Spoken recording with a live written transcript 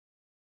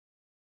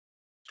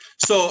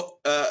So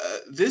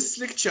this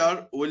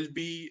lecture will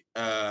be,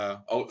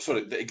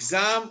 the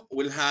exam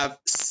will have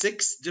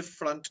 6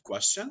 different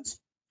questions.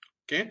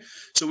 Okay,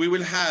 so we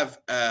will have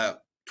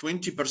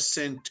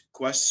 20%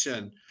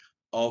 question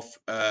of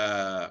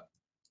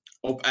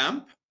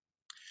op-amp,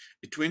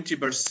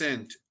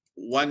 20%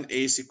 one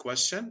AC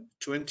question,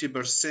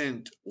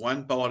 20%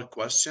 one power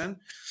question,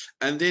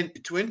 and then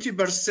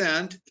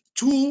 20%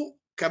 2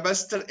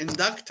 capacitor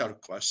inductor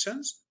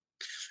questions,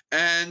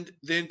 and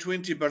then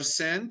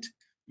 20%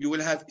 you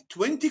will have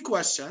 20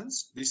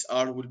 questions. These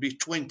will be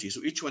 20,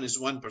 so each one is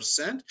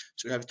 1%.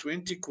 So you have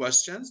 20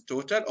 questions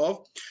total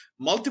of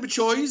multiple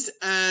choice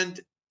and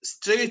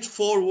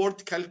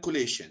straightforward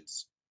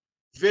calculations.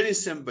 Very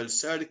simple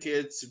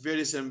circuits,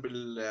 very simple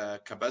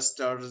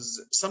capacitors,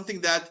 something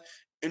that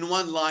in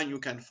one line you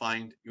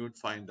would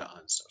find the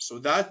answer. So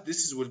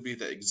this will be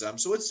the exam.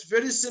 So it's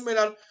very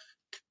similar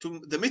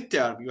to the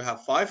midterm. You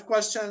have 5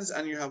 questions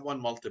and you have 1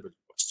 multiple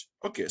question.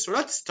 Okay, so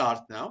let's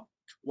start now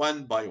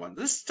one by one.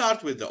 Let's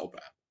start with the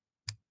op-amp.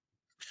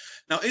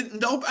 Now in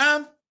the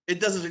op-amp, it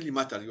doesn't really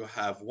matter. You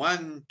have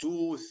 1,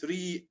 2,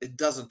 3. It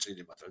doesn't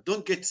really matter.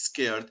 Don't get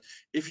scared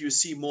if you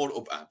see more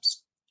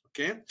op-amps.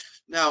 Okay.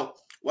 Now,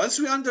 once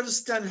we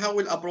understand how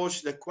we'll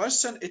approach the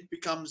question, it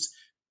becomes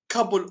a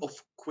couple of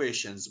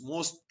equations.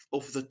 Most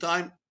of the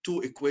time,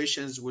 2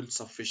 equations will be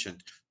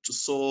sufficient to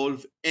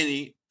solve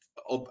any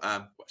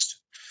op-amp question.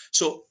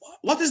 So,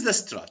 what is the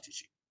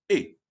strategy?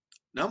 A.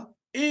 Now,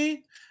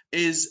 A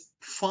is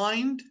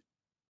find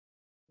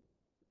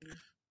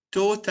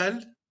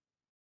total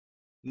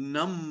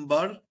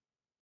number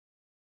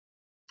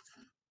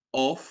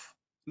of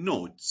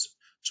nodes.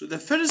 So the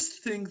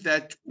first thing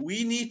that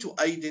we need to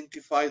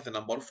identify the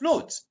number of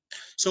nodes.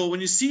 So when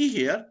you see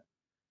here,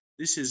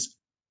 this is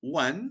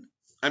 1.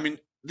 I mean,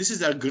 this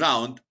is our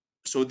ground.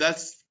 So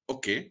that's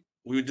okay.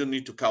 We don't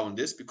need to count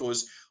this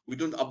because we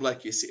don't apply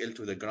KCL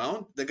to the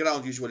ground. The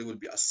ground usually will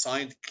be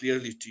assigned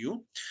clearly to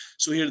you.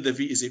 So here the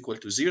V is equal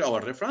to 0,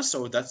 our reference.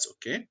 So that's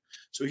okay.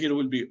 So here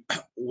will be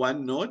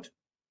 1 node.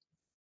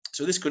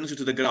 So this connected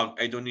to the ground.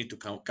 I don't need to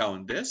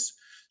count this.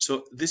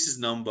 So this is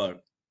number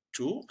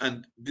 2,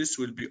 and this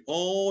will be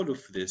all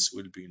of this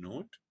will be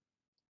node.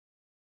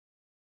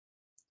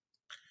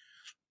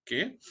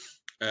 Okay,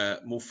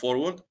 move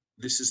forward.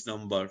 This is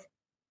number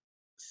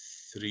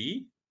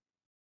 3.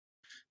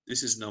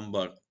 This is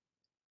number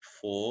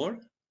 4,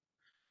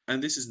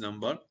 and this is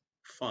number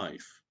 5.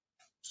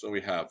 So we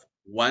have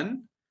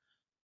 1,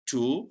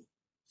 2,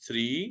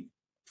 3,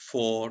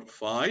 4,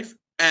 5,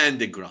 and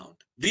the ground.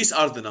 These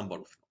are the number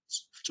of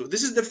nodes. So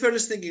this is the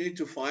first thing you need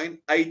to find.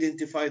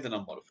 Identify the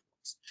number of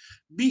nodes.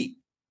 B.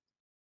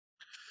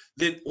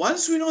 Then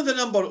once we know the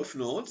number of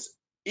nodes,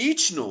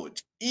 each node,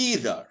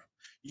 either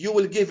you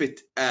will give it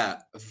a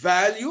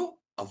value,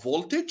 a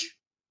voltage,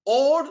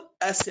 or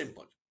a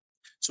symbol.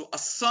 So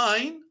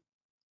assign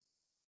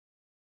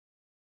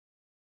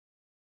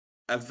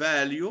a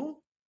value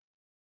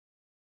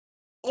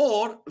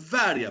or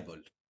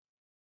variable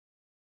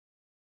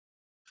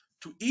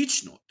to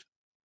each node.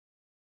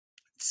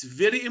 It's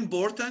very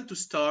important to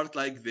start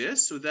like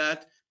this so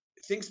that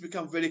things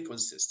become very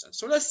consistent.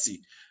 So let's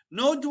see.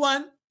 Node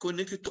 1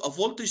 connected to a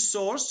voltage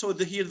source. So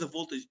here the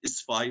voltage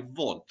is 5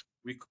 volt.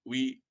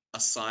 We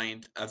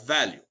assigned a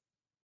value.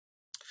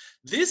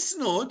 This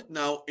node,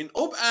 now in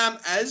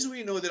op-amp, as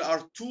we know, there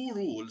are 2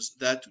 rules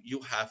that you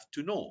have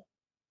to know.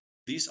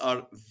 These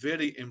are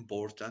very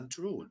important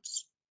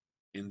rules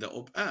in the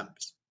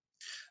op-amps.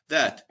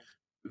 That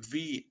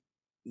V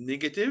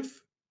negative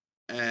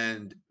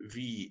and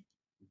V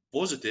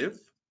positive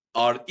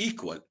are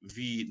equal.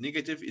 V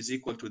negative is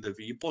equal to the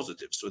V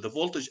positive. So the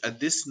voltage at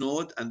this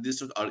node and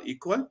this node are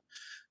equal.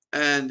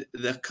 And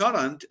the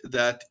current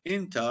that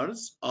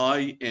enters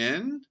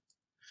IN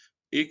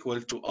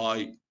equal to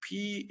IP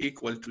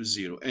equal to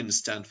 0. N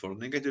stand for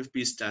negative,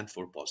 P stand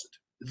for positive.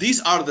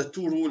 These are the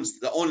 2 rules,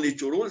 the only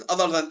 2 rules.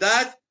 Other than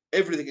that,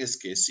 everything is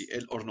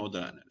KCL or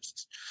nodal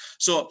analysis.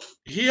 So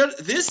here,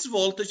 this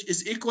voltage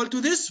is equal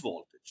to this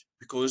voltage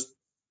because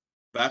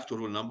back to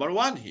rule number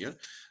 1 here,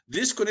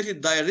 this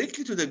connected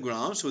directly to the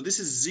ground. So this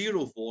is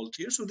 0 volt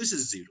here. So this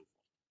is 0.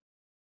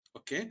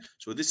 Okay,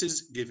 so this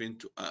is given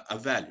to a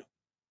value.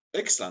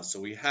 Excellent. So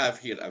we have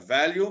here a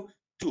value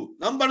 2.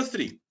 Number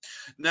 3.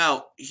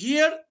 Now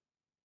here,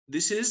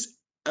 this is,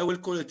 I will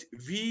call it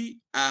V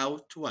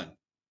out 1.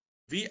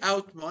 V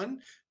out 1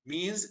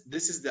 means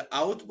this is the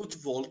output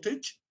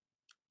voltage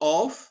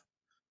of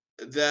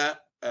the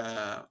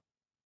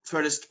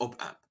first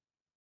op-amp.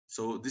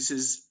 So this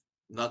is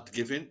not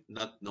given,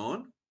 not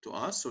known to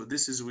us. So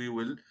this is we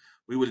will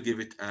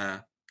give it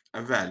a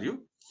value.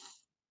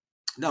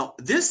 Now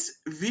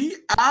this V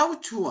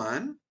out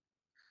 1,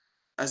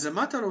 as a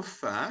matter of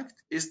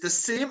fact, is the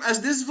same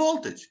as this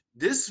voltage.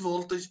 This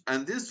voltage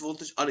and this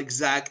voltage are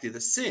exactly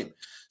the same.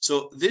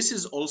 So this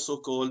is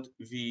also called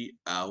V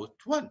out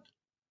 1.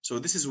 So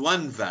this is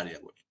one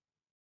variable.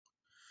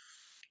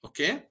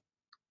 Okay.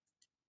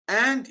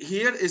 And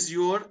here is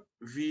your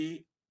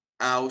V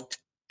out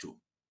 2.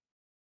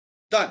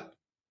 Done.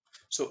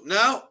 So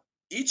now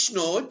each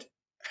node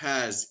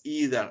has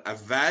either a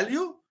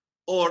value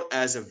or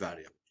as a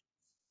variable.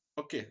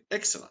 Okay,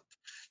 excellent.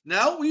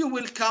 Now we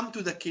will come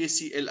to the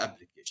KCL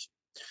application.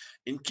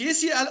 In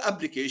KCL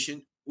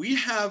application, we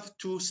have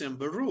two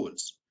simple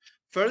rules.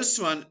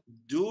 First one,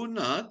 do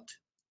not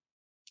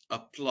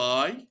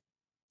apply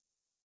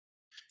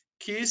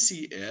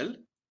KCL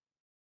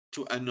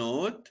to a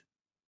node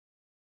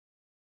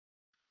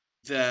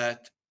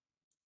that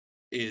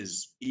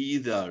is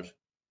either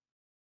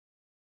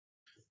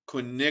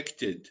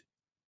connected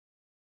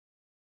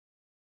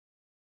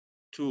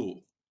to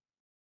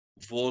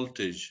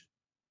voltage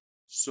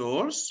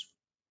source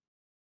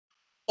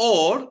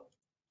or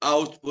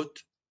output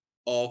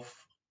of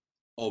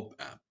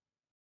op-amp.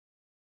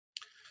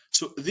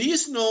 So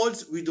these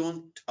nodes, we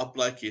don't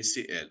apply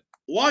KCL.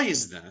 Why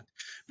is that?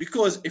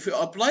 Because if you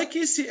apply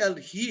KCL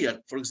here,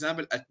 for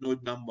example, at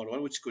node number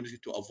 1, which is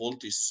connected to a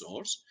voltage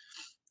source,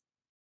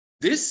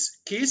 this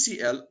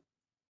KCL,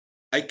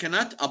 I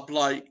cannot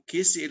apply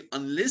KCL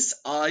unless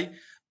I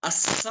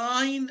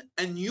assign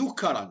a new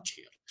current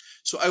here.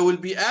 So I will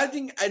be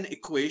adding an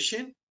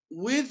equation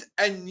with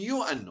a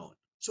new unknown.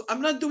 So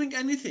I'm not doing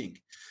anything.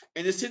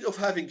 And instead of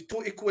having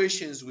two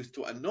equations with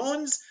two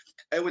unknowns,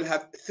 I will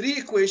have three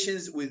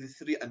equations with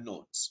three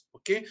unknowns.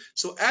 Okay,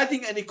 so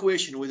adding an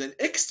equation with an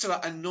extra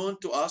unknown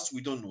to us,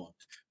 we don't want.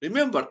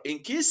 Remember, in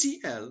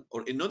KCL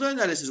or in nodal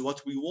analysis,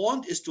 what we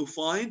want is to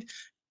find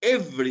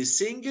every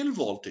single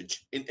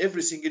voltage in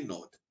every single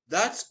node.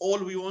 That's all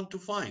we want to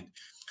find.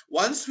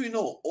 Once we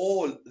know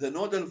all the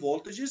nodal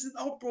voltages, then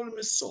our problem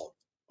is solved.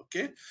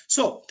 Okay,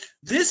 so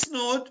this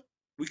node,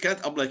 we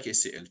can't apply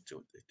KCL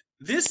to it.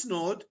 This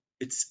node,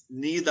 it's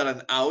neither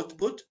an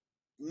output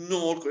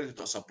nor connected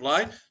to a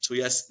supply. So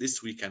yes,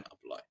 this we can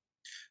apply.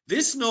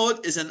 This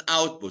node is an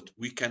output.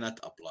 We cannot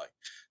apply.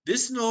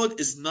 This node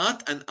is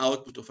not an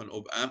output of an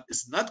op-amp.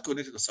 It's not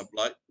connected to a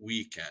supply.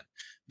 We can.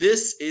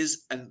 This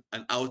is an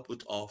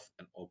output of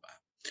an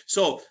op-amp.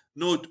 So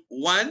node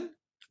 1,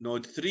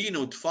 node 3,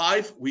 node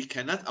 5, we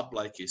cannot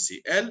apply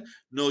KCL.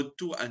 Node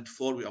 2 and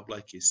 4, we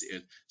apply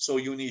KCL. So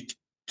you need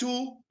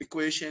two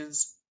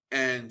equations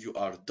and you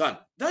are done.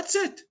 That's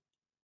it.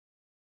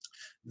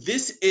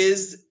 This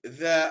is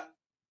the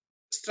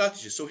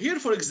strategy. So here,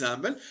 for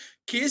example,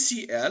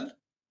 KCL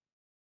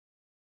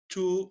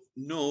to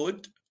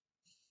node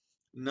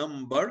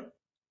number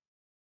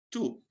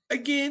 2.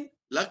 Again,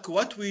 like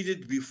what we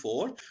did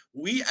before,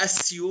 we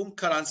assume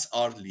currents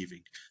are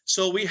leaving.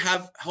 So we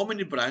have how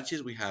many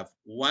branches? We have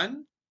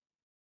 1,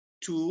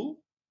 2,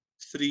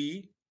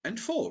 3, and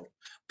 4.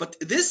 But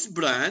this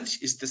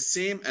branch is the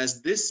same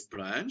as this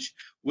branch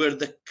where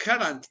the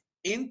current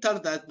enter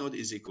that node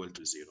is equal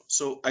to 0.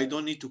 So I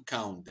don't need to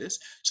count this.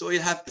 So I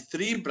have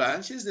 3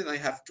 branches, then I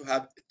have to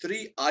have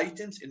 3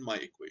 items in my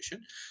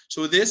equation.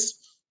 So this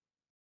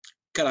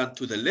current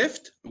to the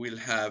left will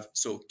have,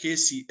 so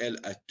KCL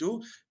at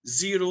 2,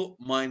 0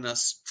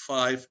 minus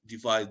 5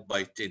 divided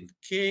by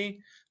 10K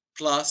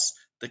plus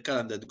the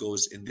current that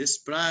goes in this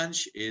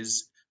branch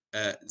is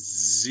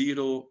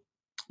 0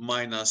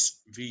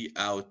 minus V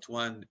out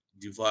 1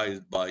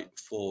 divided by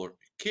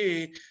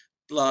 4K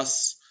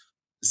plus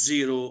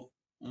 0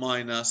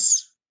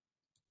 minus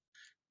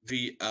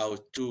V out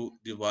 2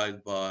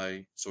 divided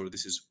by, sorry,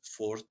 this is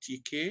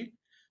 40K,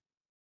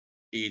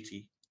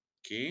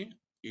 80K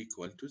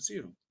equal to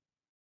 0.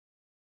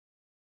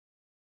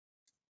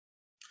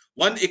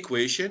 One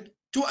equation,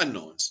 two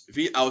unknowns,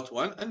 V out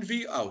 1 and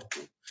V out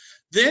 2.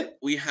 Then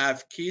we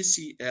have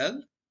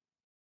KCL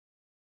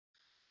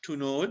to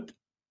node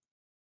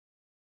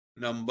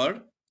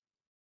number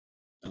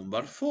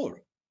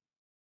 4.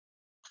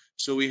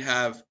 So we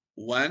have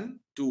 1,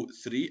 2,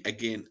 3.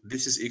 Again,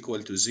 this is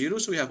equal to 0.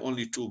 So we have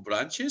only 2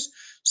 branches.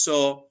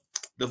 So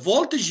the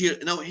voltage here,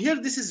 now here,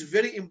 this is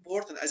very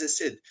important. As I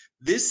said,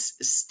 this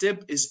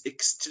step is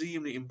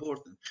extremely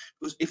important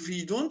because if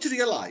you don't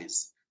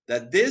realize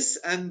that this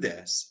and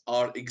this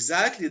are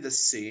exactly the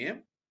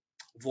same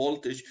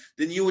voltage,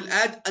 then you will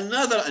add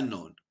another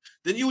unknown.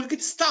 Then you will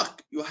get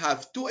stuck. You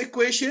have 2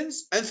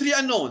 equations and 3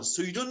 unknowns.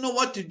 So you don't know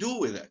what to do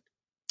with it.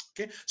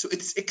 Okay, so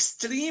it's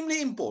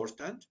extremely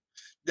important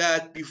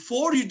that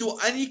before you do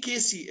any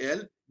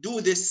KCL,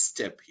 do this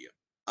step here.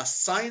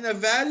 Assign a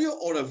value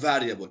or a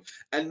variable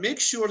and make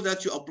sure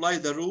that you apply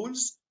the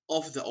rules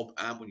of the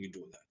op-amp when you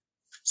do that.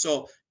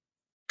 So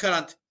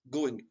current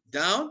going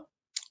down,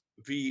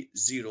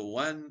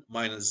 V01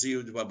 minus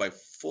 0 divided by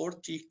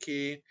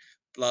 40K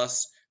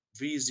plus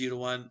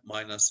V01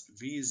 minus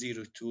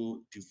V02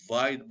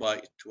 divided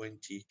by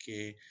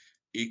 20K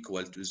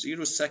equal to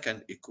 0.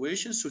 Second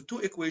equation. So 2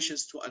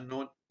 equations, 2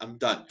 unknown. I'm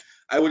done.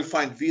 I will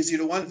find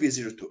V01,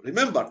 V02.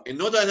 Remember, in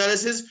node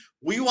analysis,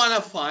 we want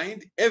to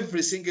find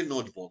every single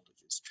node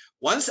voltages.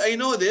 Once I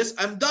know this,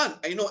 I'm done.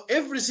 I know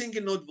every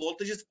single node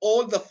voltages,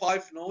 all the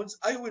 5 nodes,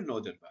 I will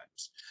know their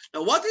values.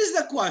 Now, what is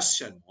the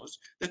question was?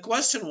 The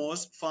question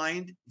was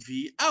find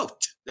V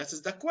out. That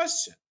is the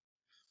question.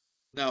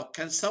 Now,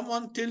 can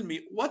someone tell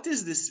me what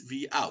is this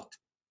V out?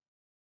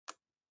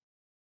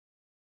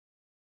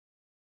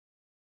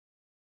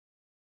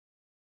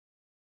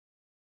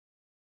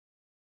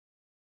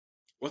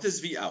 What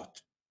is V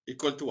out?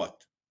 Equal to what?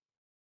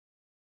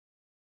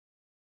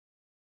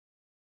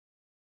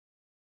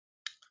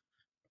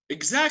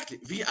 Exactly.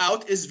 V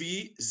out is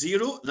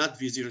V0, not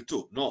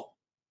V02. No.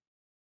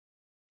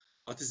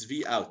 What is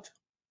V out?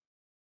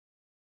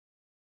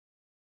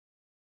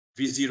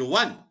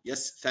 V01.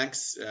 Yes,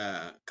 thanks,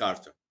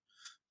 Carter.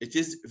 It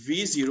is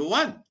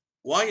V01.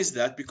 Why is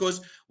that?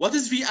 Because what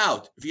is V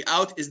out? V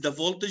out is the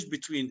voltage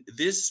between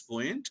this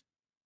point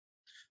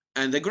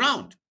and the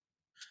ground.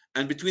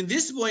 And between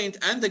this point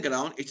and the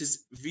ground, it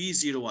is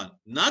V01,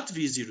 not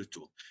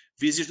V02.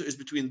 V02 is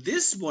between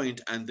this point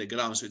and the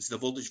ground. So it's the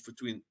voltage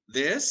between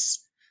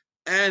this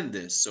and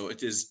this. So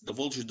it is the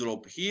voltage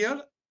drop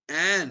here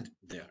and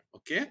there.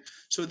 Okay.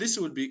 So this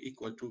will be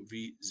equal to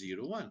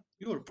V01.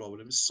 Your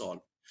problem is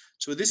solved.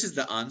 So this is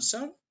the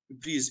answer.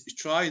 Please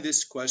try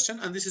this question,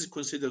 and this is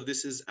considered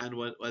this is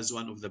as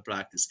one of the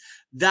practice.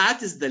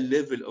 That is the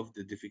level of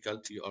the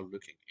difficulty you are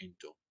looking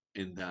into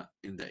in the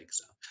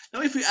exam.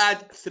 Now, if we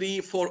add 3,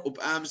 4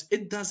 op-amps,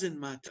 it doesn't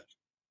matter.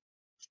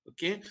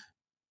 Okay,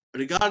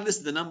 regardless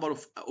the number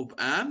of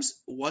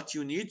op-amps, what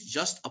you need,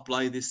 just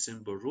apply these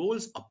simple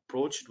rules,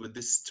 approach it with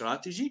this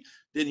strategy,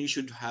 then you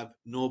should have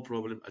no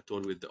problem at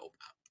all with the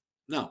op-amp.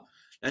 Now,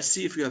 let's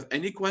see if you have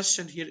any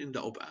question here in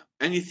the op-amp.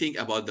 Anything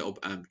about the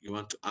op-amp you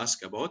want to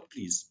ask about,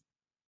 please.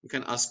 You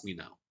can ask me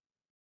now.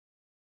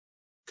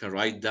 You can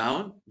write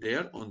down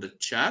there on the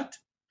chat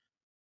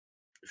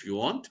if you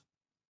want.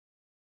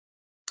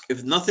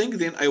 If nothing,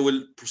 then I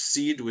will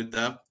proceed with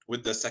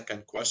the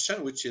second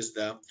question, which is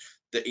the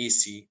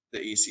AC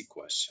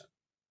question.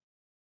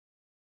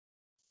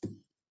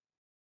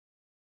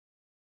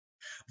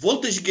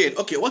 Voltage gain.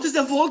 Okay, what is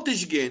the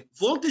voltage gain?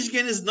 Voltage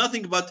gain is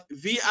nothing but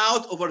V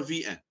out over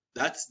Vn.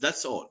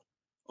 That's all.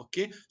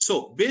 Okay,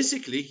 so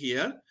basically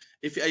here,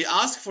 if I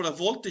ask for a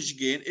voltage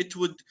gain,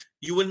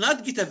 you will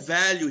not get a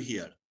value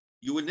here.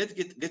 You will not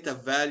get a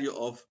value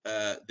of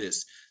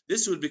this.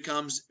 This will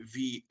becomes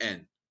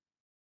Vn.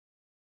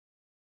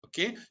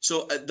 Okay,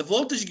 so the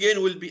voltage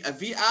gain will be a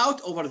V out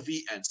over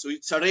Vn. So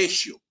it's a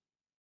ratio.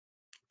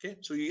 Okay,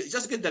 so you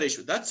just get the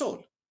ratio. That's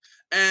all.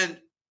 And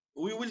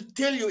we will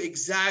tell you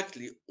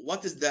exactly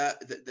what is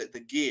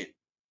the gain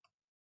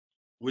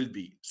will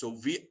be. So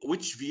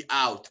which V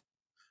out,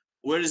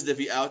 where is the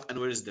V out and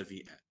where is the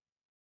Vn?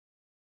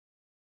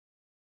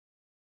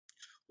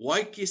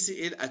 Why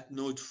KCL at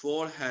node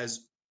 4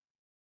 has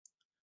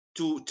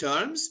two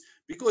terms?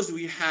 Because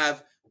we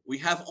have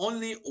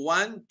only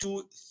 1,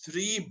 2,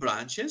 3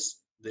 branches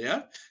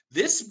there.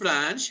 This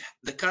branch,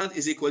 the current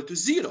is equal to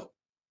 0.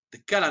 The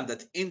current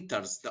that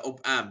enters the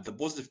op-amp, the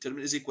positive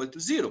terminal, is equal to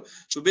 0.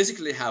 So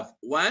basically have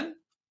 1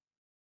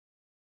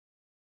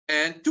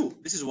 and 2.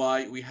 This is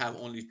why we have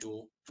only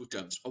two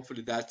terms.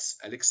 Hopefully that's,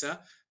 Alexa,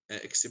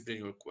 explain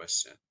your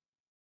question.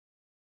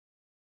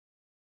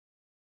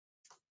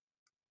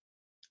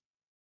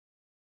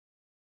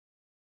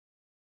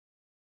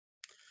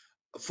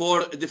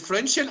 For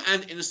differential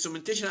and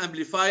instrumentation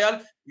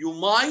amplifier, you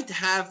might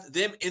have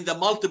them in the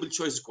multiple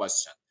choice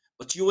question,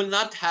 but you will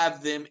not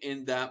have them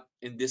in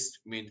this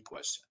main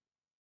question.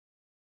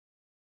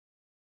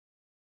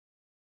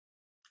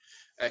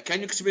 Can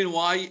you explain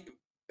why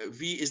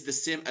V is the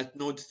same at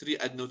node 3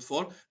 and node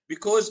 4?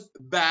 Because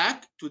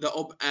back to the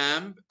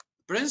op-amp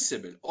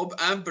principle.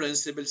 Op-amp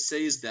principle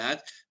says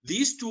that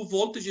these two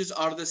voltages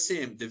are the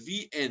same. The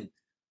Vn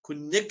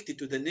connected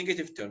to the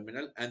negative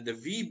terminal and the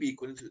VB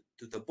connected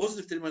to the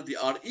positive terminal, they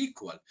are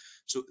equal.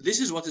 So this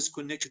is what is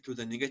connected to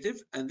the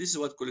negative, and this is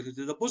what connected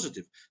to the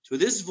positive. So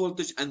this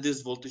voltage and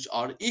this voltage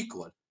are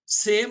equal.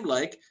 Same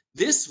like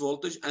this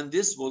voltage and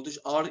this voltage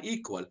are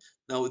equal.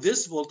 Now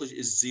this voltage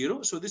is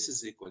 0, so this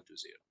is equal to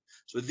 0.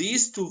 So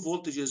these two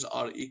voltages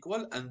are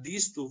equal and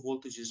these two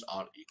voltages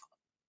are equal.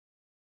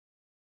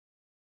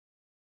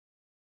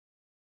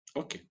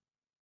 Okay.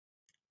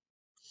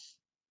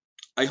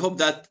 I hope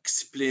that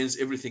explains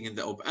everything in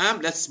the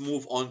op-amp. Let's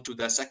move on to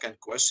the second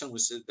question,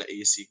 which is the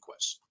AC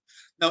question.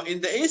 Now,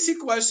 in the AC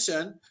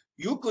question,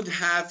 you could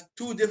have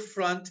two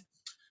different,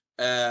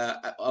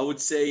 I would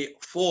say,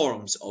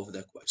 forms of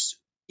the question.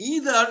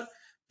 Either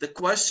the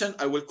question,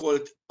 I will call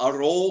it a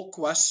raw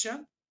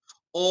question,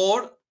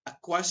 or a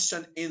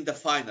question in the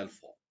final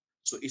form.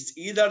 So it's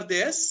either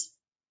this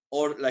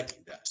or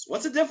like this.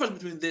 What's the difference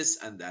between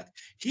this and that?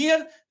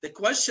 Here, the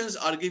questions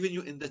are given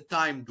you in the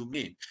time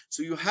domain.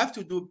 So you have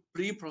to do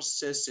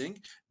pre-processing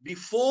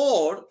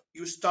before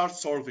you start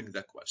solving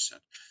the question.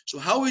 So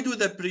how we do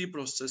the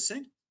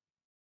pre-processing?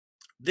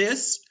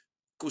 This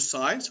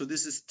cosine, so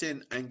this is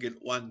 10 angle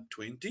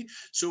 120.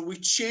 So we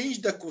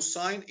change the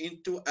cosine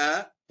into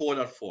a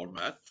polar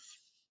format.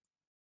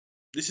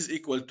 This is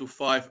equal to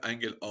 5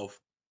 angle of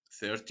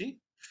 30.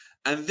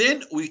 And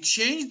then we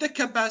change the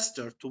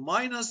capacitor to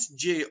minus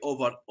J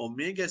over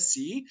omega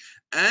C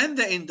and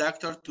the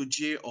inductor to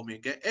J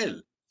omega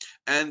L.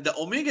 And the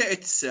omega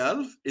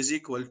itself is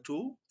equal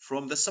to,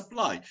 from the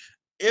supply,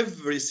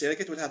 every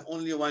circuit will have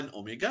only one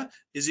omega,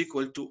 is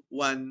equal to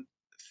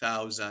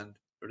 1000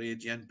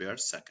 radian per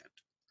second.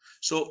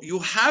 So you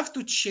have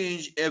to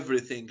change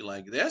everything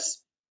like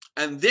this,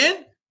 and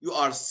then you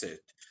are set.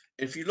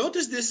 If you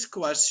notice this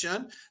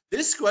question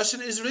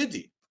is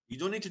ready. You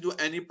don't need to do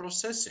any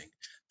processing.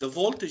 The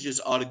voltages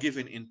are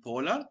given in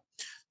polar.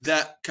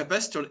 The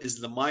capacitor is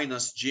the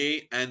minus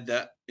J and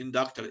the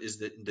inductor is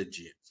the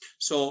G.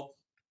 So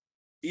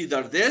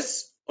either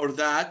this or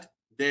that.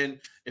 Then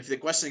if the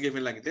question is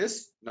given like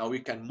this, now we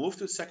can move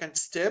to the second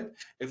step.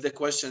 If the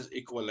question is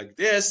equal like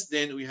this,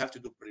 then we have to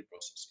do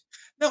pre-processing.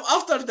 Now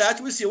after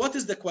that, we see what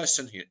is the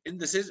question here. And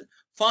this is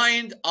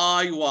find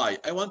IY.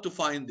 I want to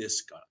find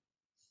this current.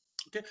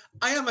 Okay,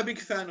 I am a big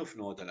fan of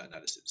nodal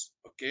analysis.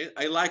 Okay,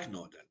 I like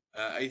nodal.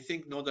 I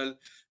think nodal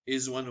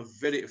is one of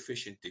very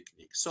efficient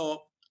techniques.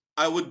 So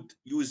I would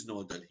use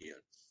nodal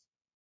here.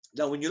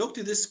 Now, when you look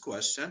to this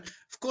question,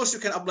 of course, you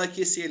can apply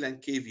KCL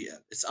and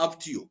KVL. It's up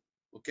to you.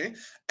 Okay,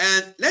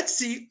 and let's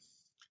see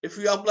if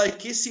we apply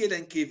KCL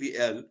and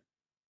KVL,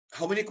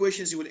 how many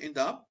equations you will end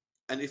up,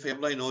 and if I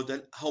apply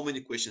nodal, how many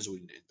equations will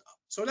end up.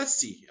 So let's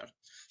see here.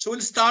 So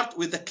we'll start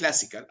with the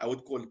classical, I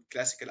would call it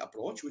classical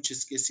approach, which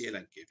is KCL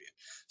and KVL.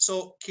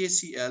 So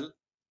KCL,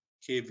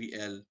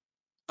 KVL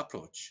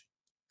approach.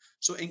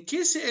 So in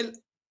KCL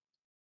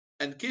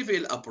and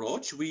KVL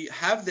approach, we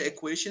have the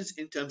equations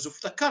in terms of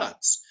the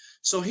currents.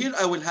 So here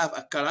I will have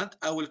a current.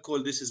 I will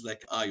call this is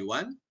like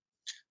I1.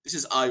 This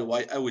is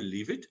IY. I will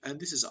leave it. And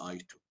this is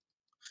I2.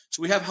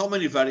 So we have how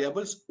many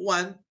variables?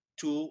 1,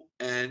 2,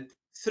 and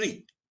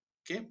 3.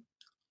 Okay.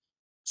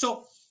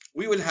 So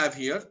we will have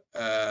here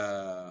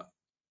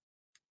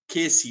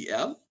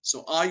KCL.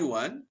 So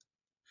I1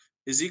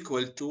 is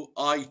equal to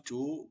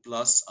I2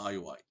 plus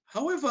IY.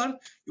 However,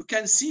 you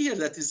can see here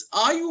that is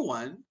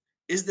I1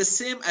 is the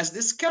same as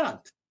this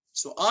current.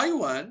 So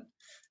I1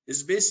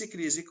 is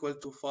basically is equal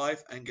to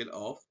 5 angle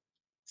of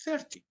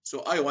 30. So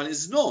I1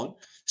 is known.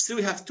 Still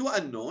we have two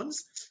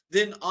unknowns.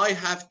 Then I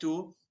have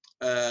to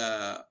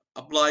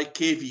apply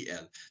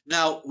KVL.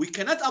 Now, we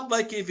cannot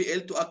apply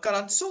KVL to a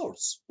current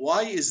source.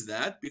 Why is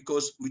that?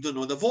 Because we don't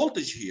know the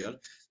voltage here.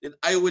 Then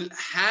I will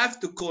have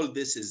to call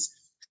this is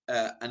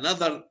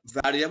another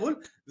variable.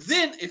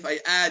 Then if I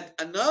add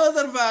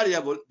another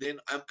variable, then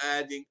I'm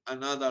adding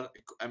another,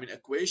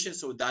 equation.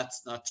 So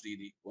that's not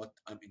really what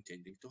I'm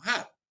intending to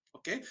have.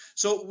 Okay,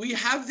 so we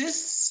have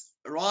this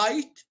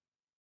right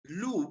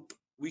loop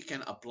we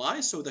can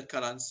apply. So the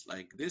currents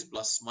like this,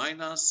 plus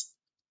minus,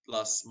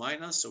 plus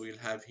minus. So we'll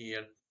have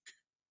here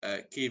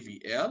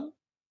KVL.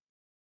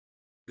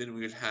 Then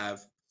we'll have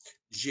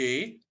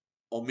J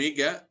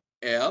omega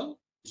L,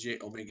 J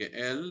omega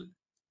L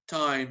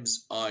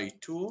times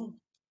I2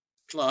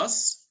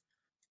 plus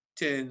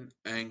 10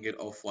 angle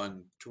of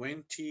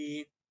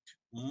 120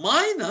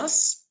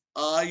 minus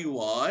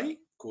IY,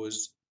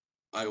 because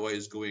IY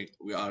is going,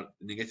 we are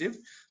negative,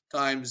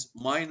 times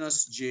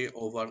minus J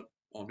over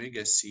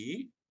omega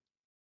C,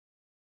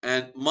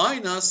 and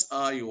minus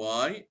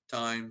IY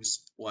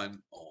times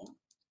 1 ohm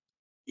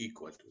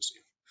equal to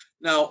 0.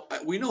 Now,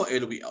 we know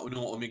L, we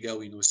know omega,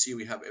 we know C,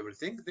 we have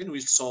everything. Then we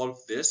solve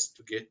this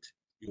to get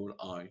your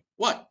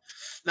IY.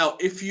 Now,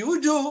 if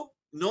you do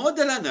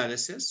nodal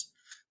analysis,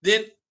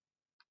 then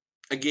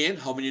again,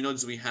 how many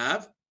nodes we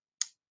have?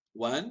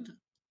 1,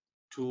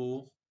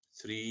 2,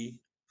 3,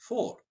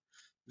 4.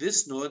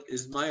 This node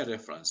is my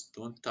reference.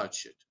 Don't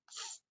touch it.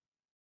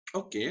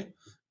 Okay.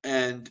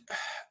 And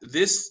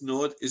this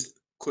node is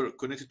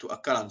connected to a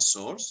current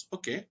source.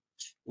 Okay.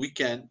 We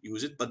can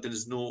use it, but there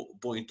is no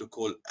point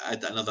to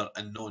add another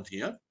unknown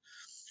here.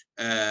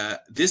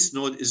 This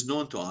node is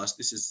known to us.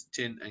 This is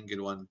 10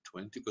 angle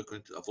 120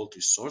 connected to a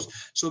voltage source.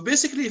 So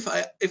basically, if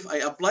I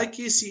apply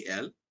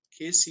KCL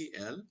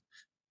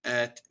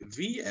at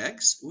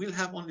Vx, we'll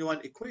have only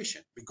one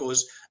equation,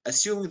 because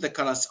assuming the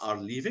currents are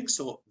leaving,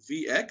 so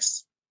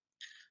Vx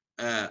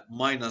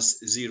minus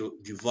 0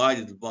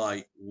 divided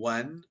by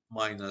 1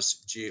 minus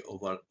J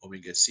over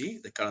omega C,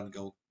 the current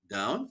go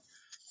down,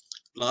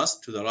 plus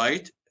to the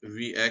right,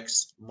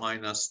 Vx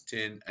minus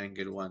 10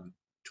 angle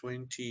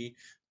 120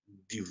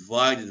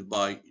 divided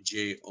by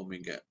J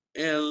omega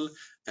L,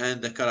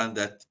 and the current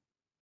that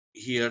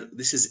here,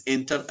 this is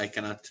enter, I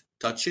cannot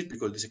touch it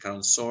because this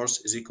current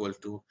source is equal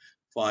to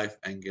 5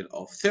 angle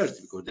of 30,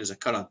 because there's a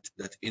current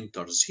that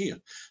enters here.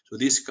 So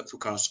these two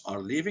currents are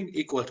leaving,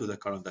 equal to the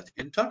current that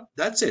enter.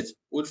 That's it.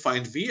 We'll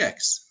find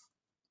Vx.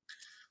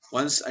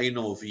 Once I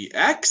know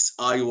Vx,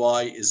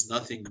 Iy is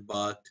nothing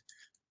but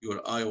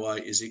your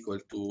Iy is equal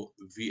to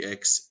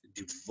Vx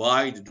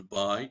divided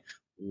by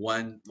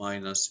 1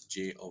 minus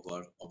J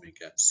over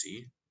omega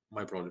C.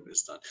 My problem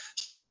is done.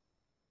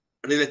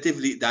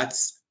 Relatively,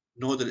 that's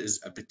nodal is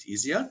a bit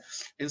easier.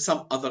 In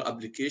some other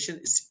application,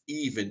 it's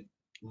even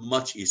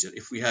much easier.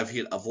 If we have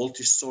here a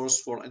voltage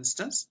source, for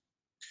instance,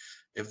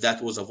 if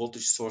that was a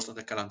voltage source, not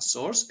a current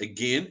source,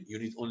 again, you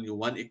need only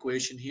one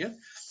equation here,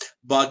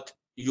 but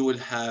you will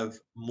have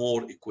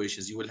more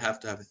equations. You will have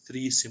to have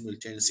 3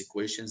 simultaneous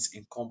equations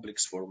in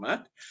complex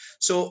format.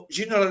 So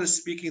generally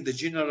speaking, the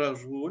general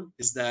rule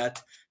is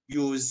that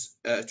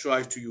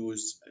try to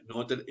use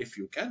nodal if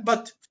you can,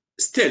 but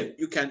still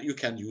you can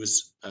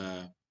use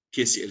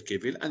KCL,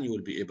 KVL, and you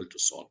will be able to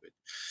solve it.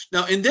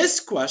 Now in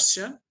this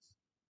question,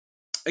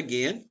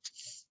 again,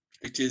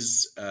 It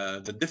is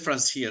the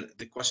difference here.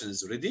 The question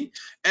is ready.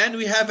 And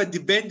we have a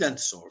dependent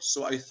source.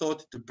 So I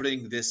thought to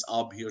bring this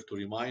up here to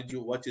remind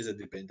you what is a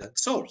dependent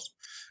source.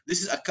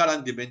 This is a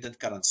current dependent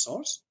current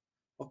source.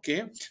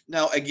 Okay.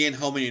 Now, again,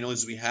 how many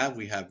nodes we have?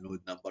 We have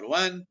node number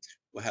 1,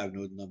 we have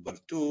node number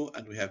 2,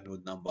 and we have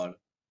node number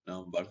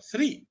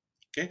 3.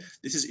 Okay.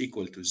 This is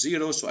equal to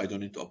 0, so I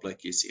don't need to apply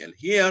KCL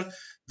here.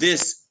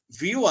 This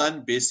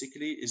V1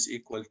 basically is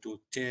equal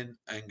to 10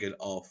 angle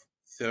of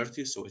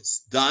 30, so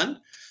it's done.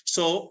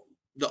 So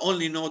the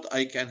only node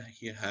I can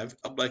here have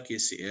apply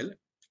KCL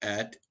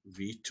at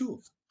V2,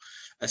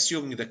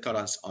 assuming the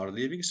currents are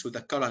leaving. So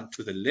the current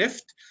to the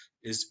left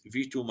is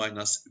V2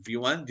 minus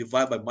V1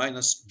 divided by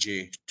minus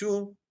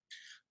J2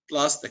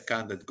 plus the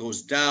current that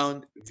goes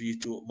down,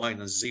 V2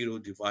 minus 0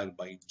 divided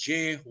by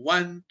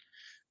J1,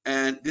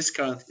 and this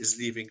current is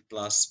leaving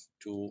plus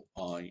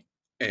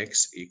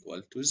 2Ix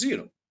equal to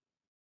 0.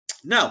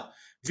 Now,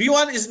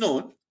 V1 is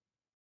known.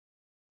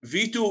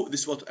 V2,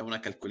 this is what I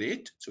want to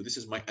calculate. So this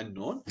is my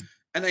unknown.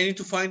 And I need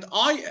to find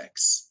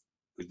Ix.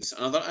 This is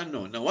another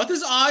unknown. Now, what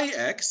is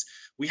Ix?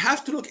 We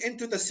have to look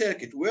into the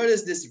circuit. Where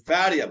is this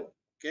variable?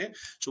 Okay.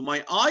 So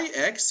my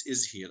Ix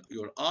is here.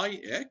 Your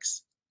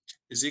Ix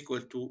is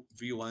equal to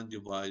V1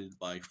 divided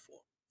by 4.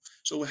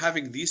 So we're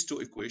having these two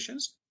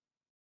equations.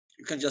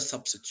 You can just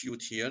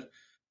substitute here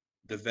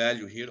the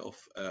value here of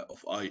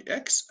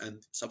Ix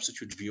and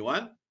substitute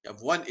V1. You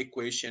have one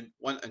equation,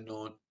 one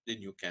unknown,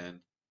 then you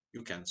can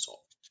solve.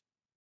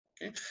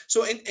 Okay.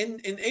 So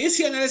in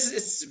AC analysis,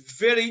 it's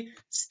very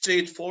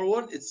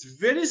straightforward. It's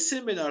very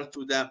similar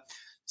to the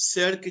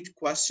circuit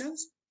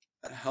questions.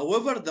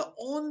 However, the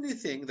only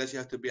thing that you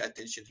have to pay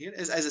attention here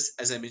is,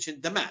 as I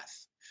mentioned, the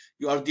math.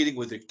 You are dealing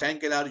with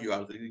rectangular, you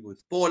are dealing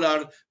with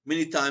polar.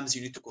 Many times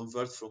you need to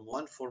convert from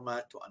one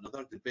format to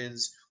another.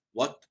 Depends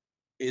what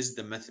is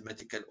the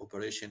mathematical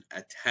operation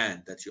at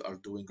hand that you are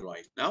doing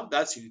right now.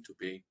 That's you need to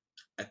pay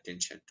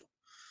attention to.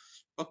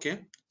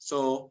 Okay,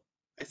 so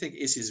I think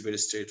AC is very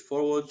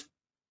straightforward.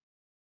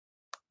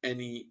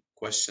 Any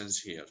questions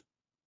here?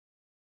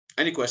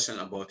 Any question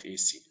about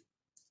AC?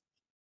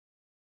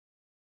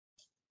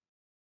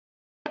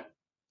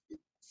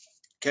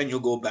 Can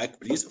you go back,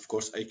 please? Of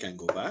course, I can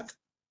go back.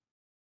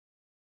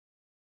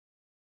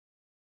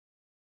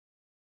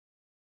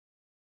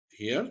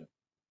 Here.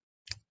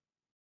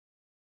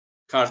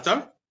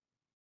 Carter,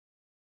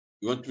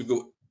 you want to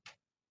go?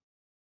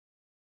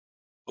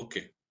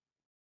 Okay.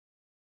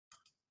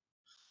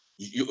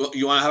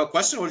 You want to have a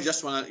question, or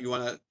just you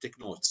want to take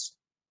notes?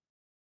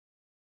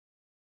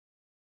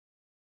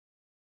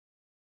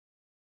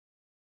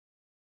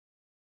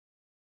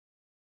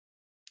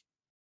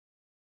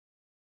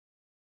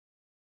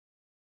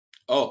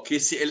 Oh,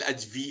 KCL at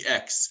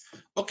Vx.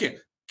 Okay,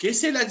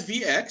 KCL at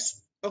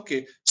Vx.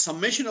 Okay,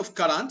 summation of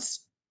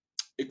currents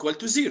equal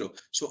to 0.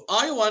 So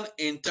I1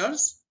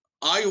 enters,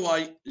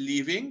 IY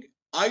leaving,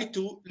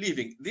 I2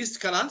 leaving. These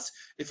currents,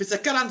 if it's a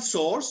current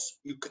source,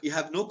 you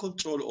have no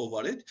control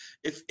over it.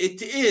 If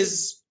it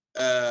is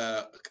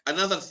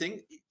another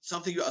thing,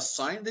 something you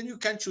assign, then you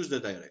can choose the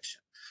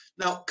direction.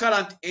 Now,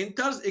 current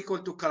enters equal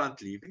to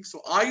current leaving.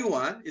 So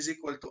I1 is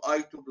equal to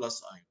I2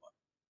 plus I1.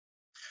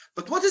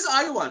 But what is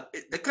I1?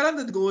 The current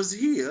that goes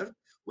here,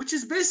 which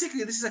is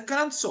basically, this is a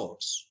current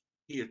source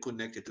here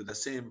connected to the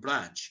same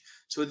branch.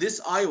 So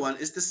this I1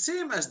 is the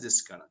same as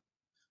this current.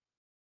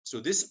 So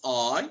this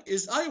I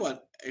is I1.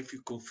 If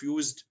you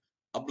confused,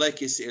 apply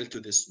KCL to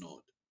this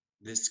node.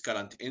 This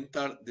current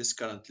enter, this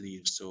current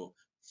leaves. So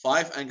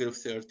 5 angle of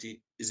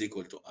 30 is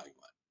equal to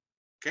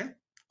I1. Okay?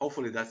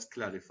 Hopefully that's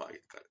clarified,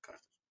 Carter.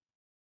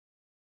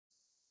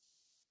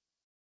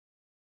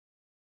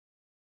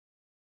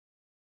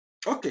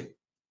 Okay.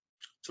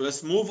 So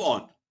let's move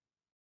on.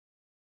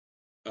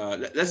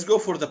 Let's go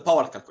for the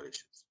power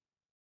calculations.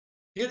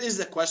 Here is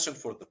the question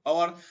for the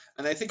power,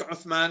 and I think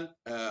Uthman,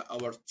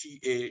 our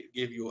TA,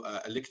 gave you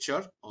a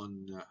lecture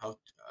on how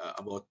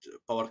about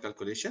power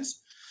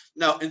calculations.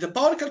 Now, in the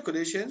power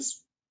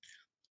calculations,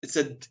 it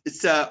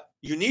is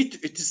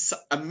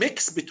a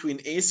mix between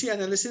AC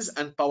analysis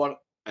and power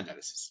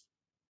analysis.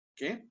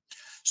 Okay,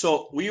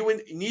 so we will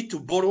need to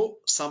borrow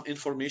some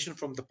information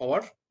from the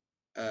power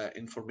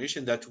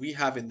information that we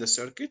have in the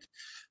circuit,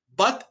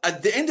 but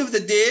at the end of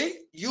the day,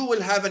 you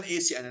will have an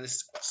AC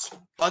analysis question,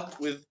 but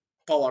with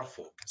power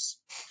focus.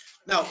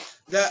 Now,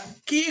 the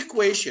key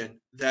equation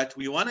that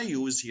we want to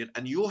use here,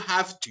 and you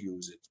have to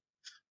use it,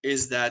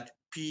 is that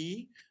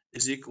P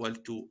is equal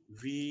to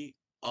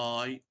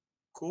VI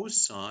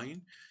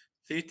cosine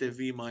theta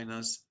V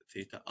minus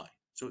theta I.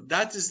 So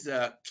that is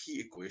the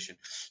key equation.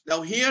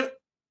 Now here,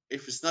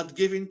 if it's not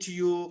given to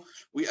you,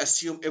 we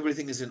assume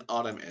everything is in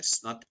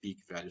RMS, not peak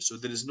value. So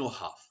there is no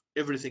half.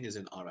 Everything is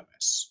in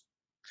RMS.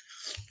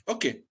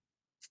 Okay.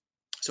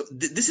 So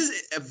this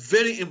is a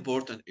very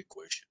important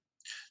equation.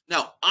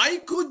 Now,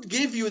 I could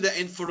give you the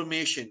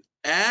information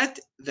at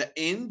the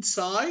end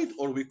side,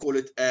 or we call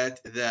it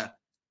at the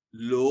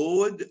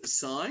load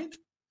side,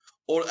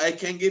 or I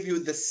can give you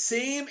the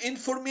same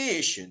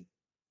information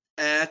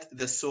at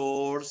the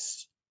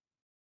source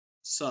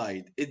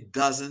side. It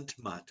doesn't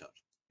matter.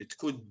 It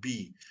could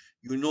be,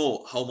 you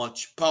know, how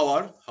much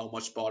power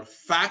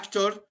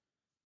factor,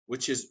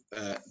 which is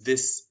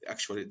this,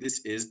 actually, this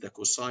is the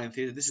cosine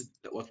theta. This is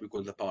what we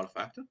call the power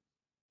factor.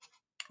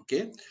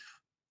 Okay.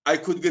 I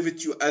could give it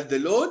to you at the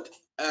load,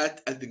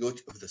 at the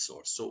gate of the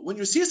source. So when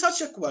you see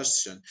such a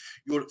question,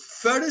 your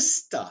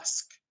first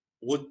task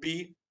would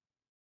be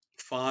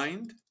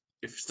find,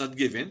 if it's not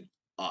given,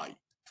 I.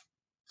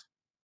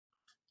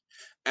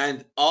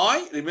 And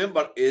I,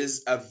 remember,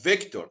 is a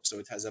vector. So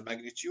it has a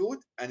magnitude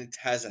and it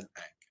has an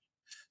angle.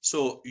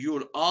 So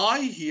your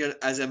I here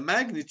as a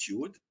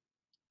magnitude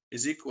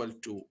is equal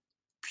to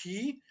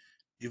P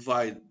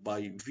divided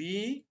by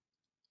V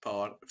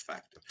power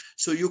factor.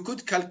 So you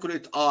could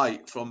calculate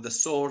I from the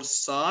source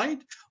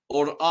side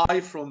or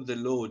I from the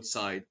load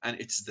side, and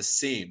it's the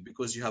same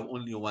because you have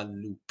only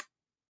one loop.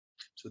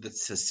 So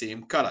that's the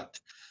same current.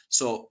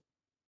 So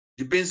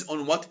depends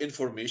on what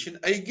information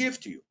I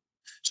give to you.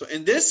 So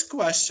in this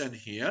question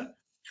here,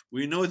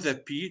 we know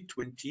that P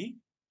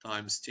 20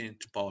 times 10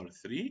 to power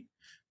 3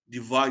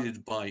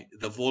 divided by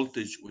the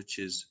voltage, which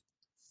is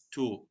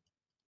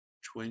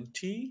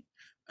 220,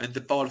 and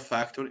the power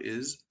factor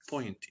is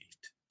 0.8.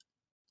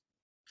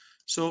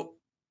 So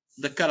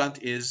the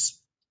current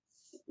is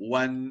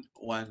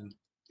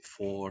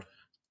 114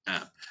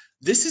 amp.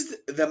 This is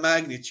the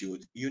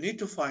magnitude. You need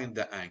to find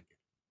the angle.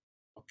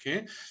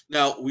 Okay.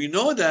 Now we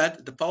know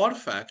that the power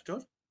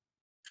factor,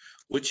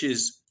 which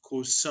is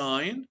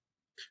cosine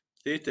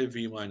theta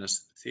v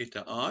minus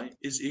theta I,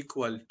 is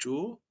equal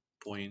to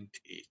 0.8.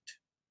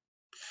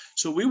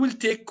 So we will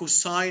take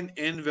cosine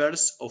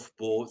inverse of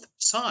both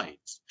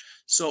sides.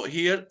 So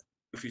here,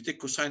 if you take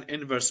cosine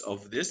inverse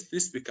of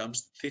this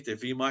becomes theta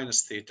v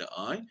minus theta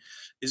I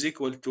is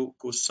equal to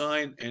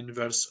cosine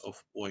inverse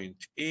of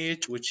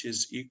 0.8, which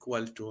is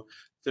equal to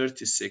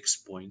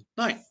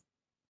 36.9.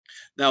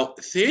 Now,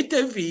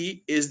 theta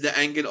v is the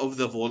angle of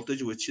the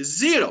voltage, which is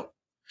 0.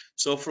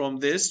 So from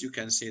this, you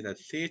can say that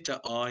theta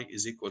I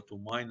is equal to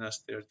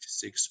minus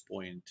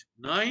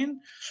 36.9.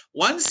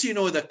 Once you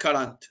know the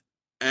current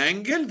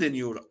angle, then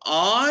your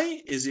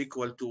I is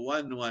equal to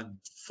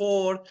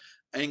 114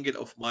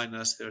 angle of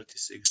minus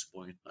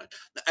 36.9.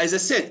 As I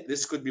said,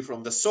 this could be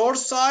from the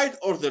source side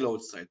or the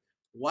load side.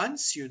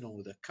 Once you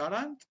know the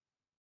current,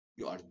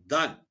 you are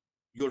done.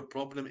 Your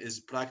problem is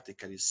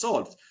practically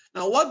solved.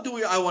 Now, what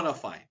do I want to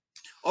find?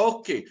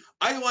 Okay,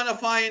 I want to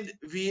find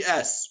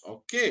Vs.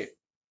 Okay,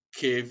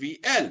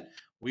 KVL.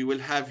 We will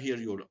have here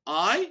your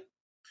I.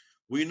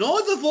 We know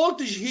the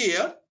voltage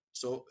here,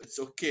 so it's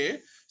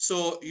okay.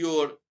 So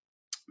your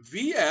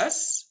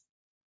Vs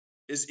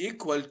is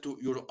equal to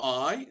your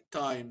I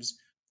times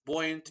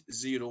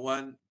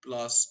 0.01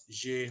 plus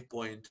J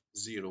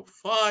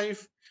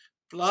 0.05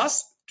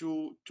 plus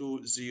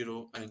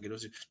 220 angle of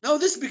 0. Now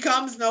this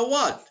becomes now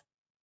what?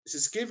 This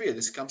is KVL.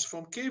 This comes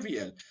from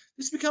KVL.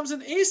 This becomes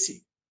an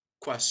AC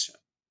question.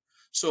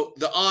 So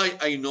the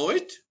I know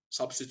it.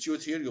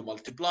 Substitute here. You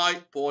multiply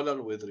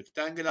polar with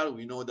rectangular.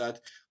 We know that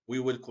we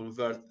will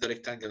convert the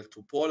rectangular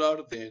to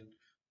polar. Then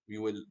we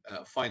will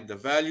find the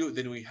value.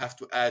 Then we have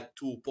to add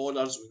two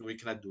polars. When we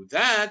cannot do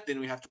that, then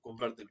we have to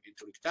convert them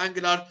into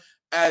rectangular,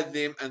 add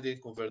them, and then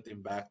convert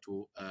them back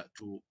to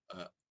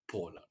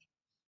polar.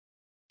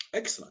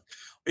 Excellent.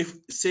 If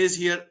it says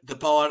here the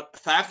power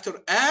factor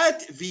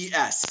at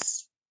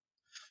Vs.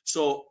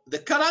 So the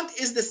current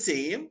is the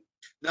same.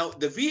 Now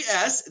the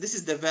Vs, this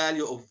is the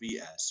value of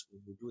Vs.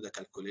 When we do the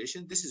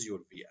calculation, this is your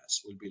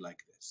Vs, will be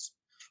like this.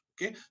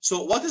 Okay,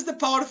 so what is the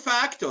power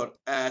factor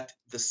at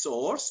the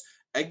source?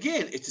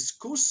 Again, it is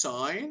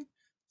cosine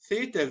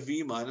theta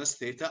v minus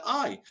theta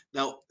I.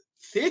 Now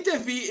theta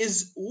v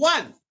is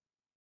 1.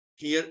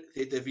 Here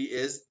theta v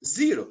is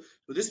 0.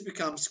 So this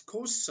becomes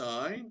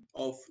cosine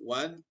of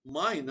 1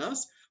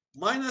 minus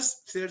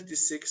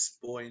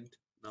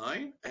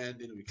 36.9, and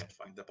then we can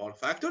find the power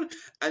factor,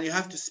 and you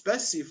have to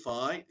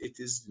specify it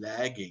is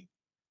lagging.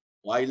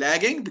 Why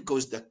lagging?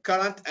 Because the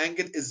current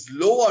angle is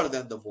lower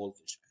than the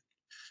voltage angle.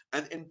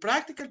 And in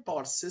practical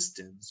power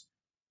systems,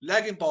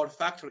 lagging power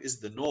factor is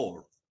the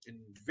norm. In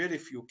very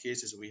few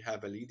cases we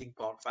have a leading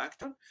power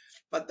factor,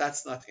 but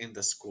that's not in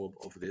the scope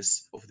of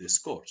this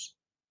course.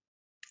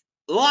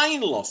 Line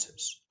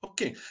losses.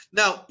 Okay,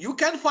 now you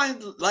can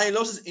find line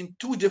losses in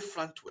two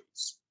different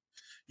ways.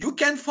 You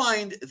can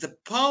find the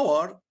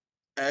power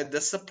at the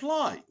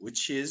supply,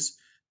 which is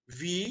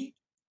Vi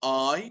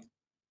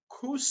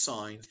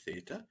cosine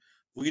theta.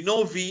 We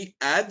know V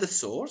at the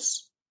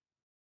source,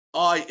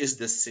 I is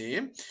the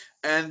same,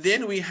 and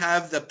then we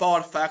have the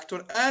power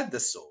factor at the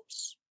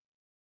source.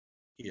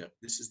 Here,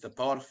 this is the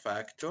power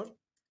factor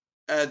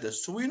at the,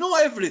 so we know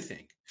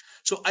everything.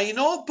 So I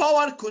know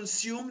power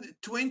consumed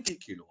 20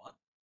 kilowatt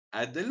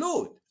at the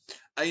load.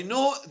 I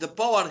know the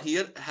power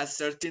here has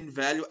certain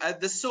value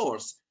at the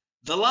source.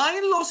 The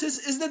line losses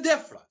is the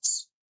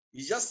difference.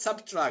 You just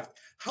subtract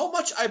how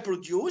much I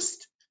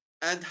produced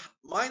and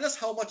minus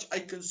how much I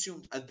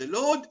consumed at the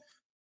load.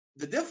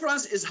 The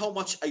difference is how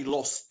much I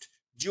lost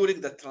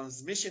during the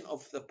transmission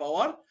of the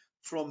power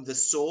from the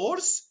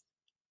source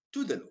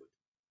to the load.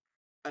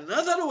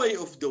 Another way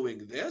of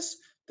doing this,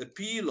 the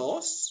P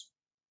loss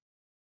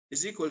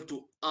is equal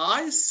to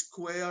I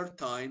square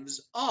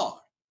times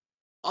R.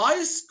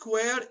 I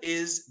square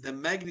is the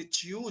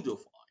magnitude of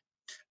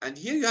I. And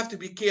here you have to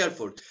be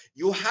careful.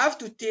 You have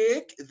to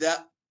take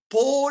the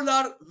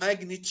polar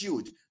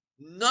magnitude,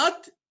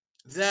 not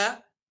the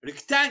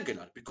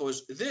rectangular,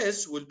 because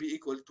this will be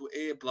equal to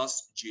A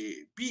plus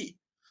JB.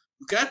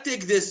 You cannot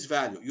take this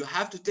value. You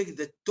have to take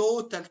the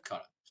total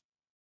current.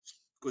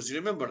 Because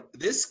remember,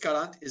 this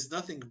current is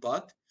nothing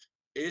but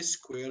A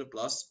square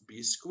plus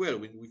B square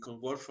when we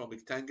convert from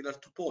rectangular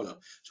to polar.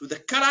 So the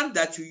current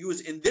that you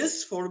use in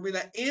this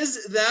formula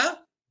is the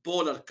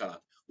polar current,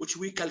 which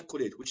we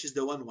calculate, which is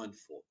the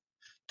 114,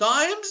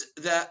 times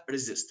the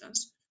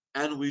resistance.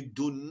 And we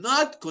do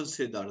not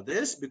consider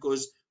this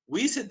because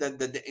we said that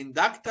the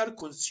inductor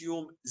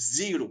consumes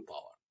zero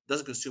power,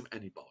 doesn't consume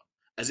any power,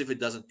 as if it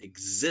doesn't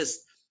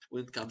exist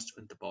when it comes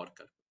to power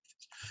calculation.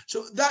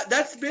 So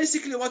that's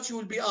basically what you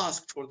will be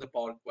asked for the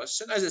power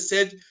question. As I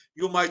said,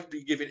 you might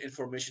be given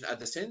information at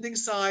the sending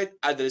side,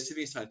 at the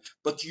receiving side,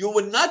 but you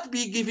will not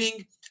be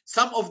giving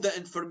some of the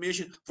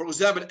information. For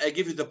example, I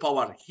give you the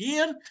power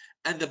here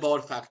and the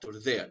power factor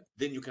there.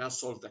 Then you cannot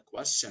solve the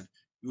question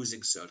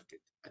using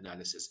circuit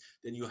analysis.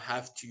 Then you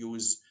have to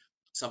use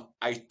some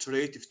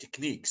iterative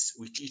techniques.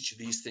 We teach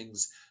these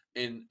things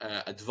in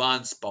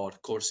advanced power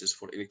courses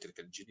for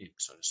electrical engineering.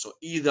 So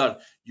either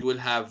you will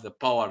have the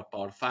power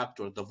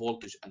factor, the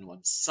voltage on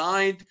one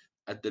side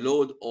at the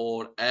load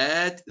or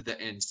at the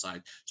end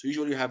side. So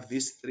usually you have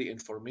these three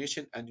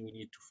information and you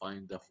need to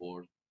find the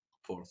fourth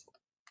one.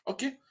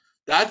 Okay,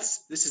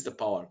 this is the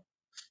power.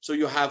 So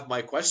you have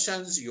my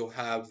questions, you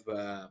have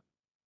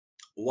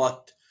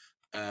what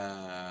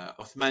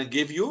Othman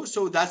gave you.